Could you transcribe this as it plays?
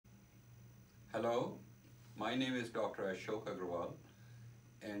Hello, my name is Dr. Ashok Agrawal,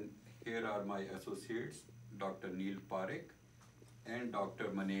 and here are my associates, Dr. Neil Parekh and Dr.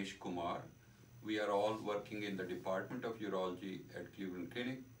 Manesh Kumar. We are all working in the Department of Urology at Cleveland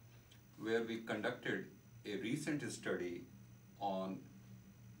Clinic, where we conducted a recent study on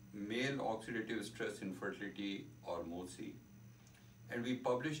male oxidative stress infertility, or MOSI, and we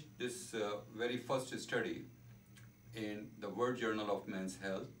published this very first study in the World Journal of Men's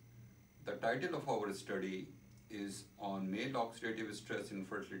Health. The title of our study is on male oxidative stress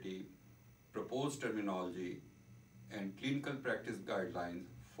infertility, proposed terminology and clinical practice guidelines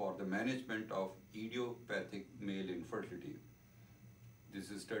for the management of idiopathic male infertility. This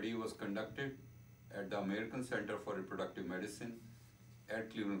study was conducted at the American Center for Reproductive Medicine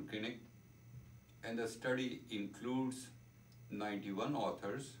at Cleveland Clinic, and the study includes 91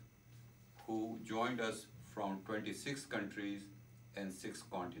 authors who joined us from 26 countries and 6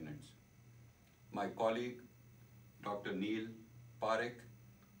 continents. My colleague, Dr. Neil Parekh,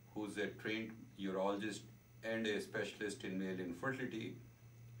 who's a trained urologist and a specialist in male infertility,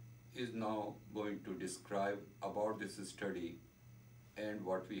 is now going to describe about this study and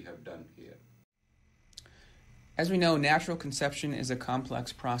what we have done here. As we know, natural conception is a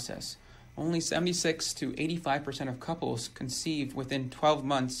complex process. Only 76 to 85% of couples conceive within 12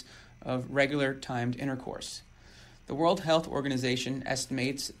 months of regular timed intercourse. The World Health Organization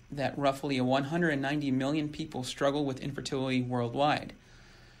estimates that roughly 190 million people struggle with infertility worldwide.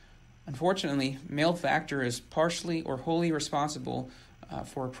 Unfortunately, male factor is partially or wholly responsible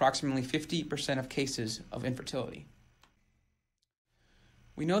for approximately 50% of cases of infertility.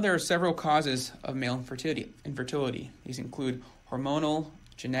 We know there are several causes of male infertility. These include hormonal,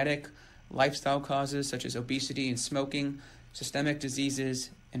 genetic, lifestyle causes such as obesity and smoking, systemic diseases,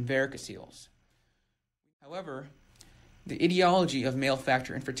 and varicoceles. However, the etiology of male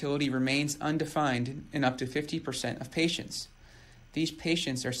factor infertility remains undefined in up to 50% of patients. These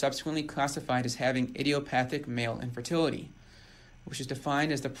patients are subsequently classified as having idiopathic male infertility, which is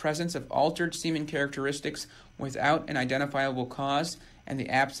defined as the presence of altered semen characteristics without an identifiable cause and the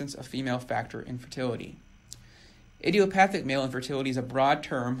absence of female factor infertility. Idiopathic male infertility is a broad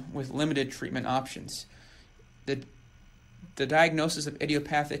term with limited treatment options. The diagnosis of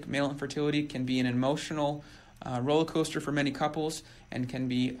idiopathic male infertility can be an emotional roller coaster for many couples and can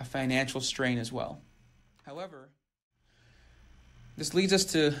be a financial strain as well. However, this leads us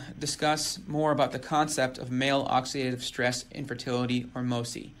to discuss more about the concept of male oxidative stress infertility, or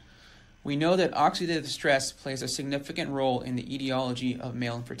MOSI. We know that oxidative stress plays a significant role in the etiology of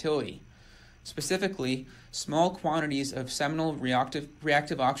male infertility. Specifically, small quantities of seminal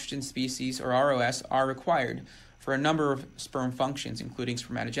reactive oxygen species, or ROS, are required for a number of sperm functions, including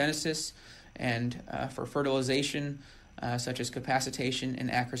spermatogenesis and for fertilization, such as capacitation and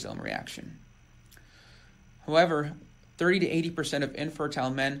acrosome reaction. However, 30 to 80% of infertile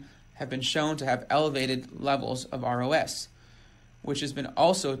men have been shown to have elevated levels of ROS, which has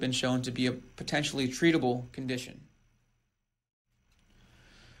also been shown to be a potentially treatable condition.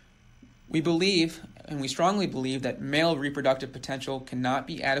 We believe, and we strongly believe, that male reproductive potential cannot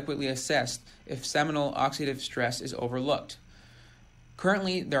be adequately assessed if seminal oxidative stress is overlooked.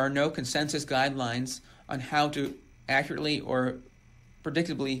 Currently, there are no consensus guidelines on how to accurately or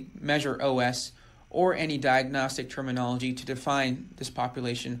predictably measure OS or any diagnostic terminology to define this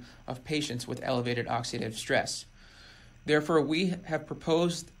population of patients with elevated oxidative stress. Therefore, we have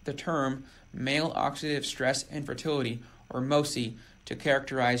proposed the term male oxidative stress infertility, or MOSI, to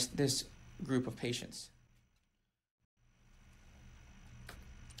characterize this group of patients.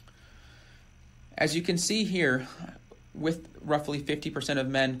 As you can see here, with roughly 50% of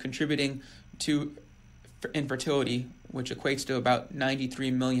men contributing to infertility, which equates to about 93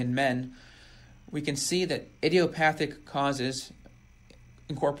 million men, we can see that idiopathic causes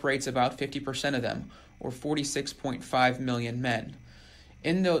incorporates about 50% of them, or 46.5 million men.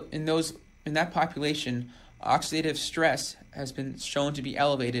 In that population, oxidative stress has been shown to be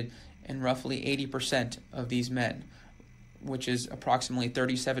elevated in roughly 80% of these men, which is approximately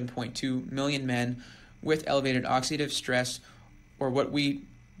 37.2 million men with elevated oxidative stress, or what we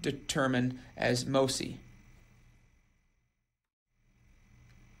determine as MOSI.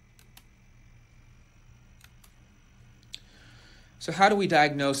 So how do we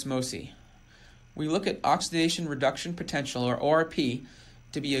diagnose MOSI? We look at oxidation reduction potential, or ORP,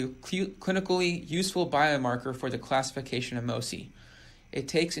 to be a clinically useful biomarker for the classification of MOSI. It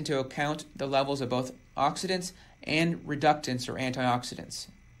takes into account the levels of both oxidants and reductants, or antioxidants,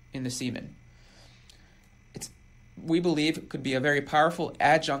 in the semen. We believe it could be a very powerful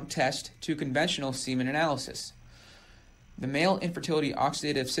adjunct test to conventional semen analysis. The male infertility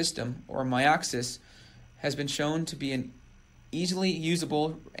oxidative system, or myoxis, has been shown to be an easily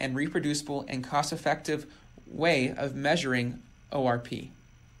usable and reproducible and cost-effective way of measuring ORP.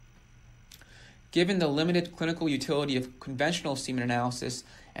 Given the limited clinical utility of conventional semen analysis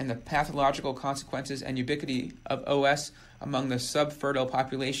and the pathological consequences and ubiquity of OS among the subfertile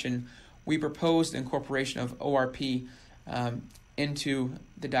population, we propose the incorporation of ORP into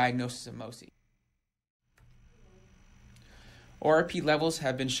the diagnosis of MOSI. ORP levels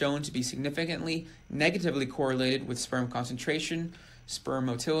have been shown to be significantly negatively correlated with sperm concentration, sperm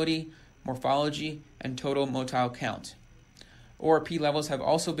motility, morphology, and total motile count. ORP levels have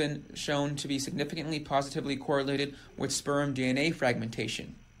also been shown to be significantly positively correlated with sperm DNA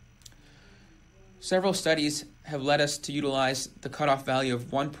fragmentation. Several studies have led us to utilize the cutoff value of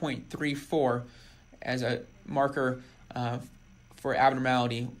 1.34 as a marker for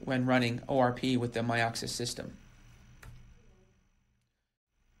abnormality when running ORP with the myoxis system.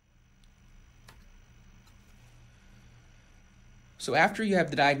 So after you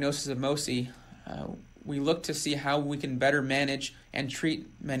have the diagnosis of MOSI, we look to see how we can better manage and treat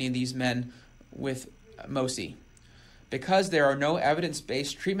many of these men with MOSI. Because there are no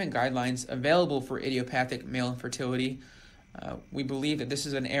evidence-based treatment guidelines available for idiopathic male infertility, we believe that this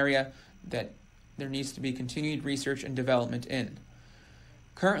is an area that there needs to be continued research and development in.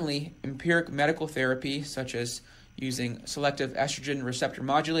 Currently, empiric medical therapy, such as using selective estrogen receptor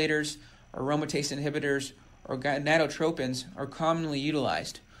modulators, aromatase inhibitors, or gonadotropins, are commonly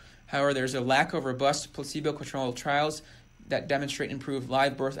utilized. However, there's a lack of robust placebo-controlled trials that demonstrate improved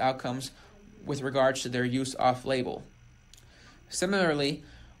live birth outcomes with regards to their use off-label. Similarly,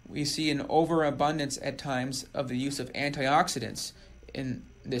 we see an overabundance at times of the use of antioxidants in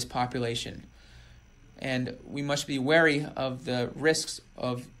this population, and we must be wary of the risks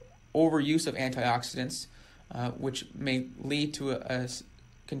of overuse of antioxidants, which may lead to a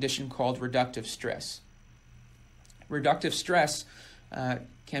condition called reductive stress. Reductive stress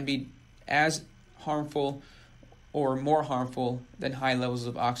can be as harmful or more harmful than high levels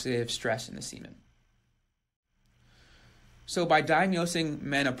of oxidative stress in the semen. So by diagnosing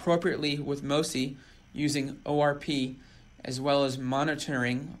men appropriately with MOSI using ORP as well as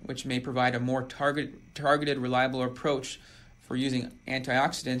monitoring, which may provide a more targeted, reliable approach for using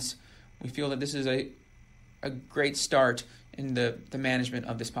antioxidants, we feel that this is a great start in the management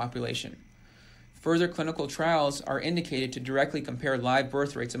of this population. Further clinical trials are indicated to directly compare live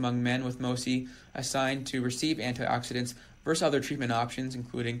birth rates among men with MOSI assigned to receive antioxidants versus other treatment options,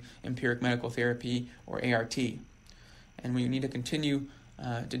 including empiric medical therapy or ART. And we need to continue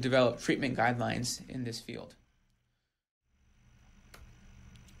to develop treatment guidelines in this field.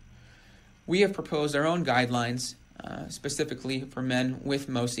 We have proposed our own guidelines specifically for men with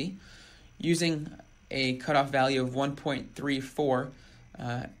MOSI, using a cutoff value of 1.34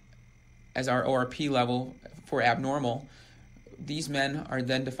 as our ORP level for abnormal. These men are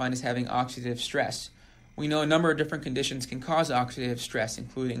then defined as having oxidative stress. We know a number of different conditions can cause oxidative stress,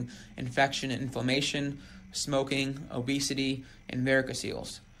 including infection and inflammation, smoking, obesity, and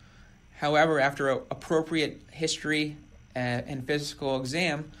varicoceles. However, after appropriate history and physical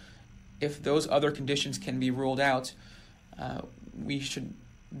exam, if those other conditions can be ruled out, we should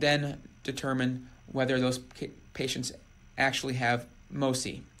then determine whether those patients actually have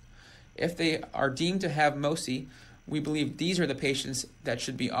MOSI. If they are deemed to have MOSI, we believe these are the patients that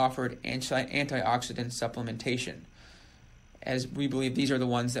should be offered antioxidant supplementation, as we believe these are the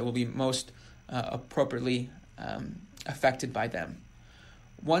ones that will be most appropriately affected by them.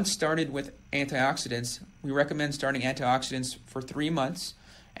 Once started with antioxidants, we recommend starting antioxidants for 3 months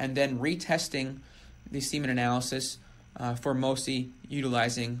and then retesting the semen analysis for MOSI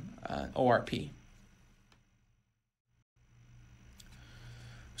utilizing ORP.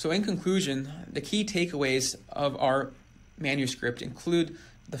 So in conclusion, the key takeaways of our manuscript include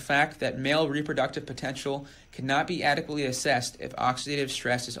the fact that male reproductive potential cannot be adequately assessed if oxidative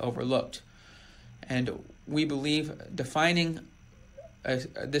stress is overlooked. And we believe defining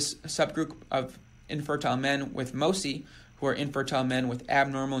this subgroup of infertile men with MOSI, who are infertile men with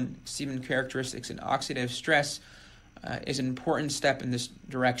abnormal semen characteristics and oxidative stress, is an important step in this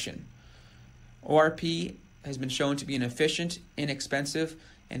direction. ORP has been shown to be an efficient, inexpensive,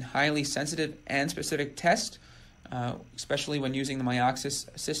 and highly sensitive and specific test, especially when using the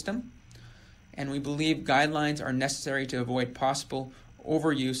myoxis system. And we believe guidelines are necessary to avoid possible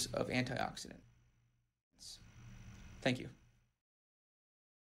overuse of antioxidants. Thank you.